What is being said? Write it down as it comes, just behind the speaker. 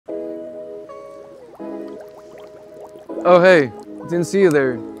Oh hey, didn't see you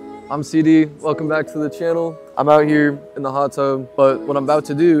there. I'm CD, welcome back to the channel. I'm out here in the hot tub, but what I'm about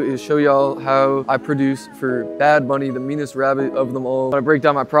to do is show y'all how I produce for Bad Bunny, the meanest rabbit of them all. I'm gonna break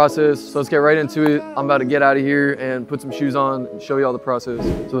down my process, so let's get right into it. I'm about to get out of here and put some shoes on and show y'all the process.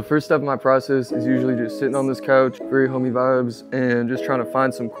 So the first step of my process is usually just sitting on this couch, very homey vibes, and just trying to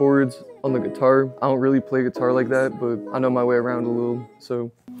find some chords on the guitar. I don't really play guitar like that, but I know my way around a little,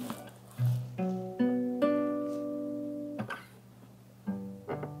 so.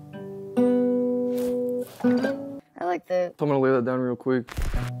 I like that. So I'm gonna lay that down real quick.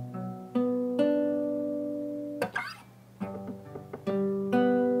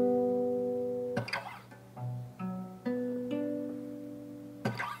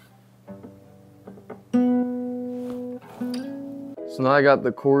 So now I got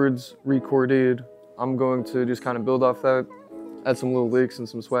the chords recorded. I'm going to just kind of build off that, add some little licks and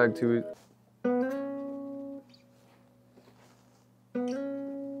some swag to it.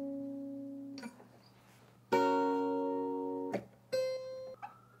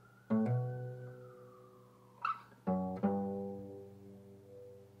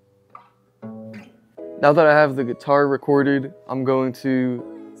 Now that I have the guitar recorded, I'm going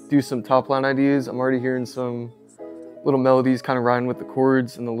to do some top line ideas. I'm already hearing some little melodies kind of riding with the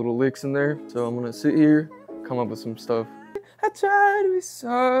chords and the little licks in there. So I'm gonna sit here, come up with some stuff. I try to be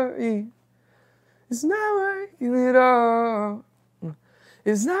sorry, it's not working at all.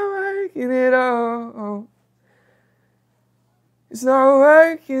 It's not working at all. It's not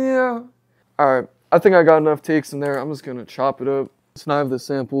working at all. All right, I think I got enough takes in there. I'm just gonna chop it up. So now I have the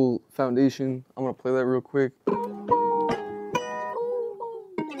sample foundation. I'm gonna play that real quick.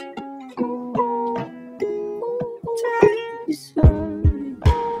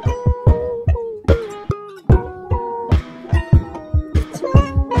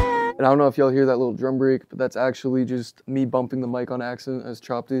 And I don't know if y'all hear that little drum break, but that's actually just me bumping the mic on accident. I just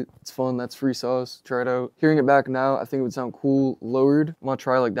chopped it. It's fun, that's free sauce, try it out. Hearing it back now, I think it would sound cool lowered. I'm gonna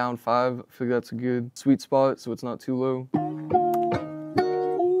try like down 5. I feel like that's a good sweet spot, so it's not too low.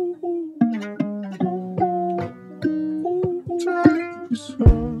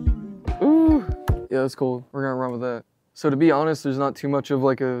 Ooh, yeah, that's cool. We're gonna run with that. So to be honest, there's not too much of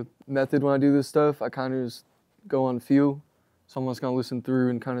like a method when I do this stuff. I kind of just go on feel. So I'm just gonna listen through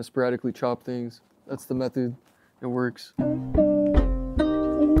and kind of sporadically chop things. That's the method. It works.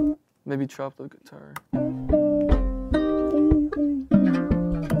 Maybe chop the guitar. And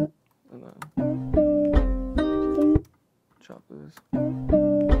then chop this.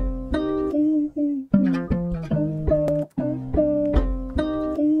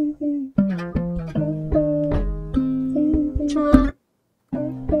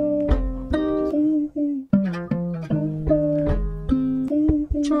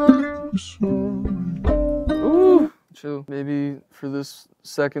 Ooh, chill. Maybe for this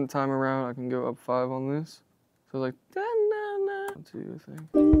second time around, I can go up 5 on this. So like, da, na, na. 2, I think.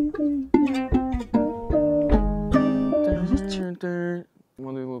 I'm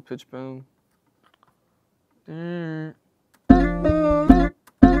gonna do a little pitch bend. And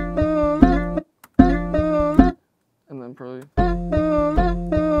then probably.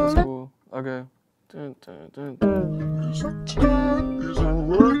 That's cool. Okay. Maybe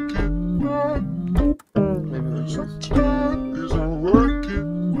like this.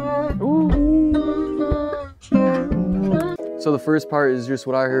 Ooh. So the first part is just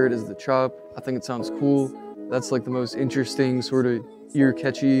what I heard is the chop. I think it sounds cool. That's like the most interesting sort of ear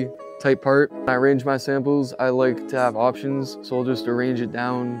catchy type part. When I arrange my samples, I like to have options. So I'll just arrange it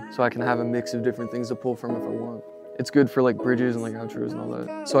down so I can have a mix of different things to pull from if I want. It's good for like bridges and like outros and all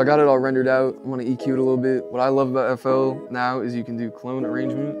that. So I got it all rendered out. I'm gonna EQ it a little bit. What I love about FL now is you can do clone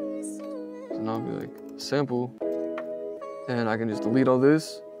arrangement. So now I'll be like sample, and I can just delete all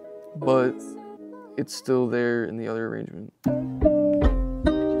this, but it's still there in the other arrangement.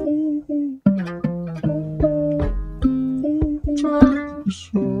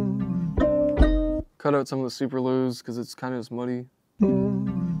 Cut out some of the super lows because it's kind of just muddy.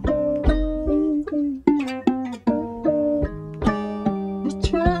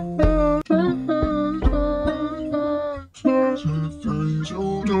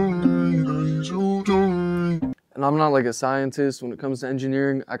 And I'm not like a scientist when it comes to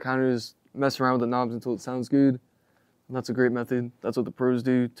engineering. I kind of just mess around with the knobs until it sounds good. And that's a great method. That's what the pros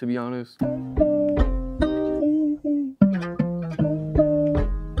do, to be honest.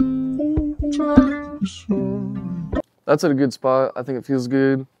 That's at a good spot. I think it feels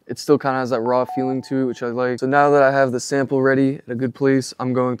good. It still kind of has that raw feeling to it, which I like. So now that I have the sample ready at a good place,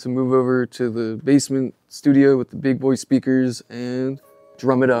 I'm going to move over to the basement studio with the big boy speakers and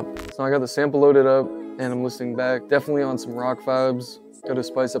drum it up. So I got the sample loaded up and I'm listening back. Definitely on some rock vibes. Gotta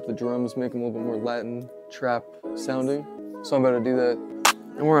spice up the drums, make them a little bit more Latin, trap sounding. So I'm about to do that.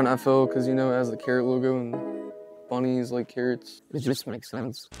 And we're on FL because, you know, it has the carrot logo and bunnies like carrots. It just makes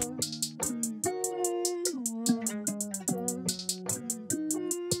sense.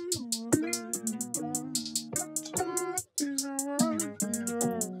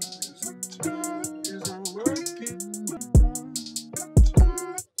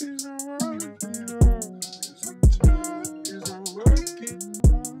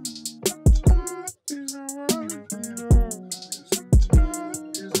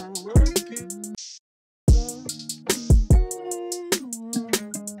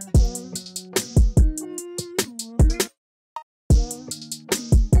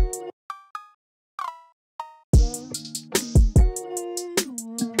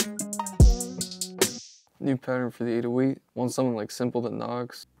 New pattern for the 808. Want something like simple that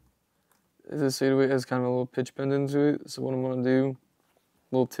knocks. This 808 has kind of a little pitch bend into it, so what I'm gonna do,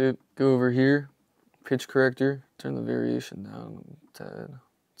 little tip, go over here, pitch corrector, turn the variation down a tad,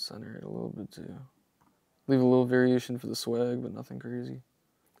 center it a little bit too. Leave a little variation for the swag, but nothing crazy.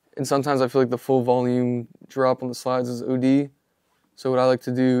 And sometimes I feel like the full volume drop on the slides is OD, so what I like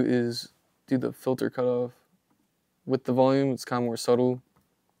to do is do the filter cutoff with the volume. It's kind of more subtle.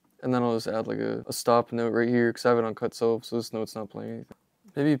 And then I'll just add like a stop note right here because I have it on cut self, so this note's not playing anything.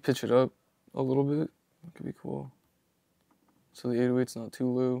 Maybe pitch it up a little bit. That could be cool. So the 808's not too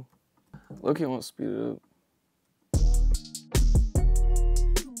low. Low-key, I want to speed it up.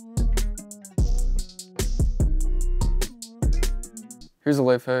 Here's a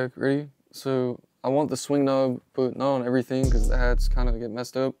life hack. Ready? So I want the swing knob, but not on everything because the hats kind of get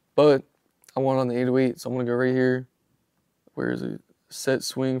messed up. But I want it on the 808, so I'm going to go right here. Where is it? Set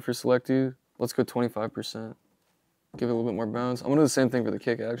swing for selected. Let's go 25%. Give it a little bit more bounce. I'm gonna do the same thing for the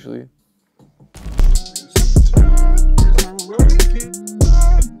kick actually.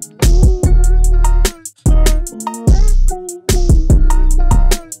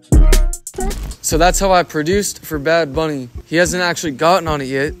 So that's how I produced for Bad Bunny. He hasn't actually gotten on it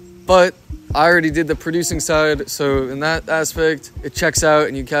yet, but I already did the producing side, so in that aspect, it checks out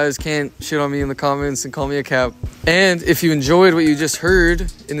and you guys can't shit on me in the comments and call me a cap. And if you enjoyed what you just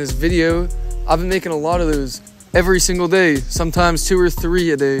heard in this video, I've been making a lot of those every single day, sometimes 2 or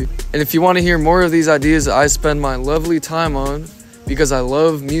 3 a day. And if you want to hear more of these ideas that I spend my lovely time on, because I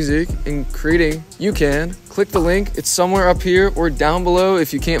love music and creating, you can click the link. It's somewhere up here or down below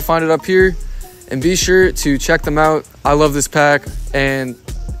if you can't find it up here. And be sure to check them out. I love this pack, and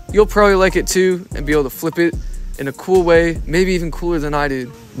you'll probably like it too and be able to flip it in a cool way, maybe even cooler than I did.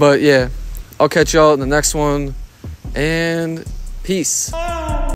 But yeah, I'll catch y'all in the next one, and peace.